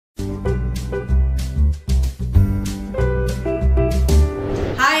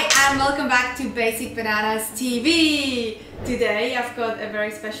Basic Bananas TV. Today I've got a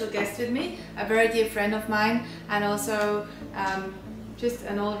very special guest with me, a very dear friend of mine, and also just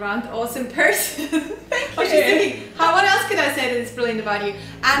an all-round awesome person. Oh, she's thinking, what else could I say that is brilliant about you?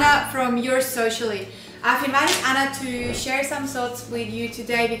 Anna from Yours Socially. I've invited Anna to share some thoughts with you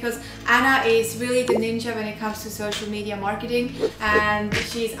today because Anna is really the ninja when it comes to social media marketing, and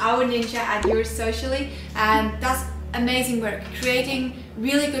she's our ninja at Yours Socially and does amazing work creating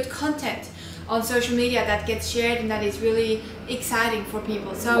really good content on social media that gets shared and that is really exciting for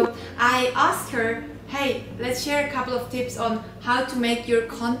people. So I asked her, hey, let's share a couple of tips on how to make your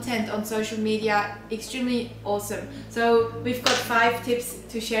content on social media extremely awesome. So we've got 5 tips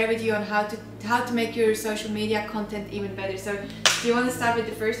to share with you on how to make your social media content even better. So do you want to start with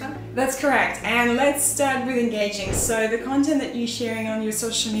the first one? That's correct, and let's start with engaging. So the content that you're sharing on your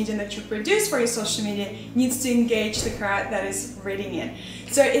social media and that you produce for your social media needs to engage the crowd that is reading it.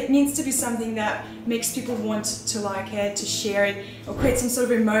 So it needs to be something that makes people want to like it, to share it, or create some sort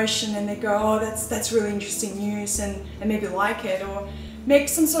of emotion, and they go, oh, that's really interesting news, and maybe like it, or make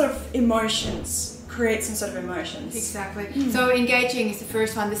some sort of emotions. Create some sort of emotions. Exactly. So engaging is the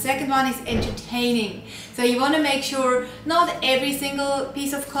first one. The second one is entertaining. So you want to make sure not every single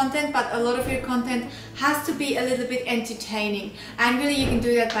piece of content, but a lot of your content has to be a little bit entertaining. And really you can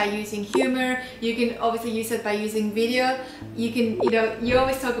do that by using humor. You can obviously use it by using video. You can, you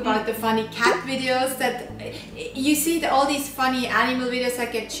always talk about the funny cat videos that you see all these funny animal videos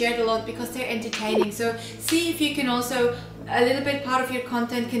that get shared a lot because they're entertaining. So see if you can also, a little bit part of your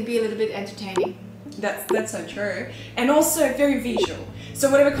content can be a little bit entertaining. That's so true, and also very visual.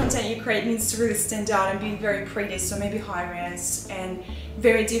 So whatever content you create needs to really stand out and be very pretty, so maybe high-res and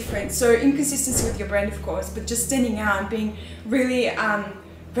very different. So inconsistency with your brand, of course, but just standing out and being really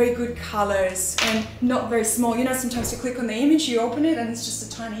very good colors and not very small. You know, sometimes you click on the image, you open it, and it's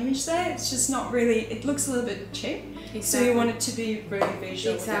just a tiny image there. It's just not really. It looks a little bit cheap. Exactly. So you want it to be really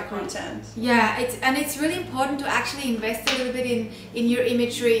visual with your content. Yeah, it's really important to actually invest a little bit in your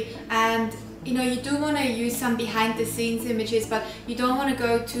imagery, and you do want to use some behind the scenes images, but you don't want to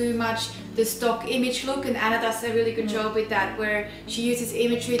go too much the stock image look, and Anna does a really good job with that, where she uses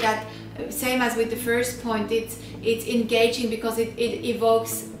imagery that, same as with the first point, it's engaging because it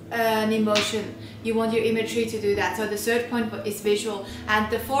evokes an emotion. You want your imagery to do that. So the third point is visual, and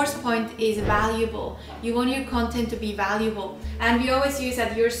the fourth point is valuable. You want your content to be valuable, and we always use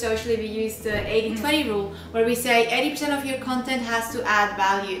at Yours Socially, we use the 80-20 rule, where we say 80% of your content has to add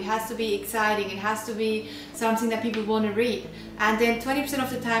value. It has to be exciting. It has to be something that people want to read, and then 20%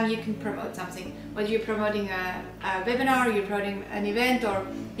 of the time you can promote something, whether you're promoting a webinar, you're promoting an event, or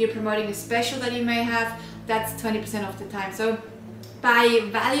you're promoting a special that you may have. That's 20% of the time. So by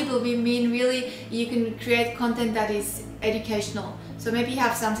valuable, we mean really you can create content that is educational. So maybe you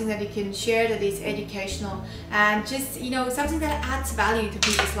have something that you can share that is educational, and just something that adds value to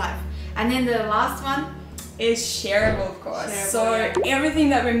people's life. And then the last one is shareable, of course. Everything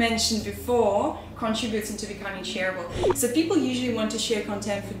that we mentioned before contributes into becoming shareable. So people usually want to share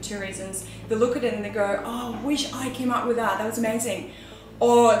content for 2 reasons. They look at it and they go, oh, I wish I came up with that. That was amazing.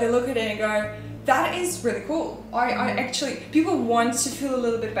 Or they look at it and go, that is really cool. I actually, people want to feel a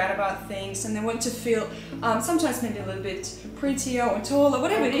little bit bad about things, and they want to feel sometimes maybe a little bit prettier or taller,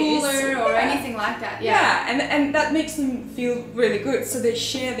 whatever it is. Cooler or anything like that. Yeah, and that makes them feel really good. So they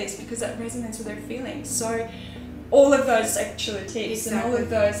share this because that resonates with their feelings. So all of those actual tips and all of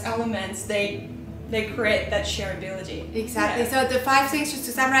those elements, they create that shareability. Exactly. So the 5 things, just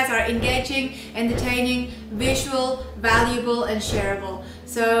to summarize, are engaging, entertaining, visual, valuable, and shareable.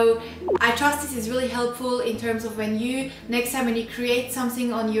 So I trust this is really helpful in terms of next time when you create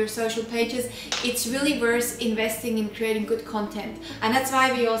something on your social pages, it's really worth investing in creating good content. And that's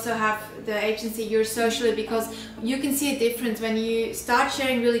why we also have the agency Yours Socially, because you can see a difference when you start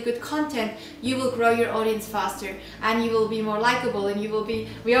sharing really good content. You will grow your audience faster, and you will be more likable, and you will be,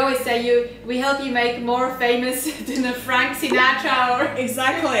 we always say we help you make more famous than a Frank Sinatra or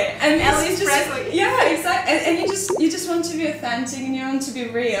exactly, and Elvis Presley. Yeah, exactly. And you just want to be authentic, and you want to be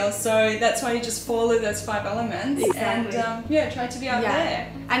real. So that's why you just follow those 5 elements. Exactly. And try to be out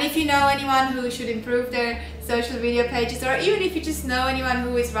there. And if you know anyone who should improve their social media pages, or even if you just know anyone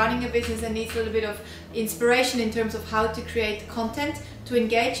who is running a business and needs a little bit of inspiration in terms of how to create content to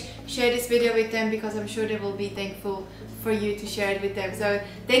engage, share this video with them, because I'm sure they will be thankful for you to share it with them. So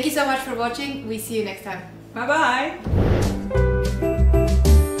thank you so much for watching. We see you next time. Bye bye.